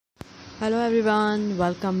Hello everyone,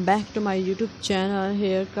 welcome back to my YouTube channel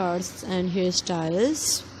Haircuts and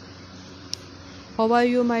Hairstyles. How are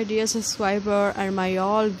you, my dear subscriber and my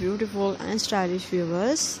all beautiful and stylish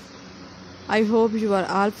viewers? I hope you are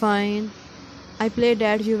all fine. I pray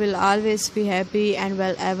that you will always be happy and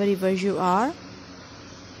well wherever you are.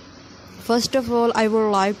 First of all, I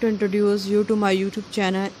would like to introduce you to my YouTube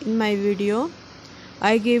channel. In my video,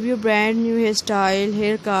 I give you brand new hairstyle,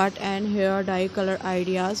 haircut and hair dye color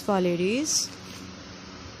ideas for ladies,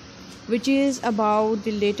 which is about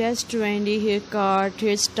the latest trendy haircut,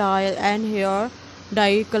 hairstyle and hair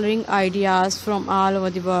dye coloring ideas from all over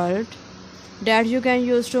the world that you can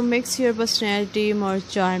use to mix your personality more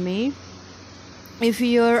charming. If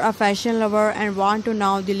you're a fashion lover and want to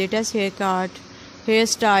know the latest haircut,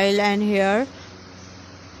 hairstyle and hair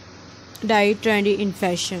dye trendy in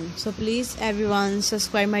fashion, so please everyone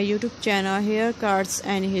subscribe my YouTube channel Haircuts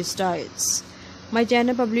and Hairstyles. My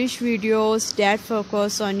channel publish videos that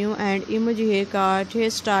focus on new and emoji haircut,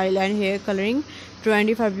 hairstyle and hair coloring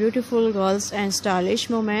trendy for beautiful girls and stylish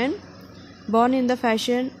women born in the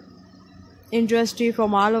fashion industry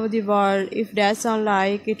from all over the world. If that sound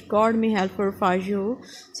like it got me helpful for you,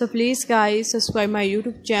 so please guys subscribe my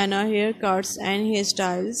YouTube channel Haircuts and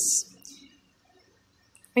Hairstyles.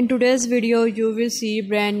 In today's video, you will see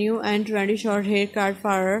brand new and trendy short haircut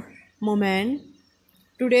for women.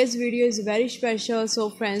 Today's video is very special, so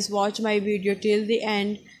friends, watch my video till the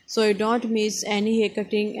end so you don't miss any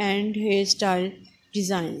haircutting and hairstyle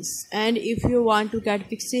designs. And if you want to get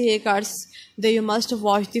pixie haircuts, then you must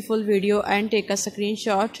watch the full video and take a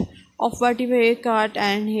screenshot of whatever haircut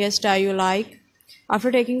and hairstyle you like. After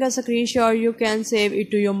taking a screenshot, you can save it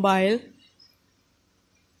to your mobile.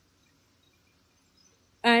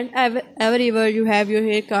 And wherever you have your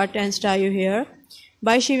haircut and style your hair,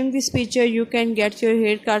 by sharing this picture you can get your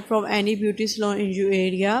haircut from any beauty salon in your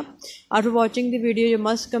area. After watching the video, you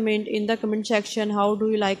must comment in the comment section how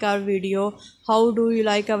do you like our video, how do you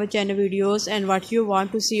like our channel videos and what you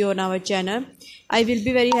want to see on our channel. I will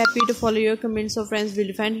be very happy to follow your comments, so friends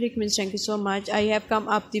will find the comments. Thank you so much. I have come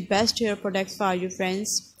up the best hair products for you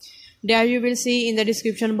friends. There you will see in the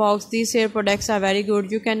description box. These hair products are very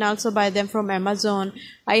good. You can also buy them from Amazon.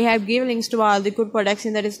 I have given links to all the good products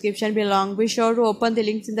in the description below. Be sure to open the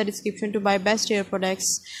links in the description to buy best hair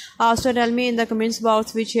products. Also tell me in the comments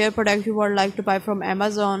box which hair product you would like to buy from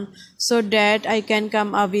Amazon, so that I can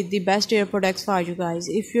come up with the best hair products for you guys.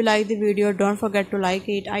 If you like the video, don't forget to like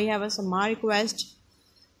it. I have a small request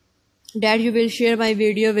that you will share my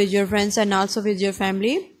video with your friends and also with your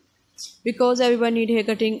family, because everyone need hair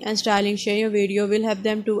cutting and styling. Share your video will help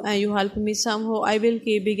them too, and you help me somehow. I will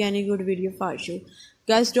keep big any good video for you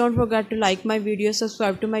guys. Don't forget to like my video,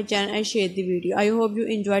 subscribe to my channel and share the video. I hope you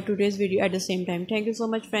enjoyed today's video at the same time. Thank you so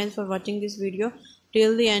much friends for watching this video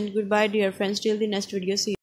till the end. Goodbye dear friends, till the next video. See you.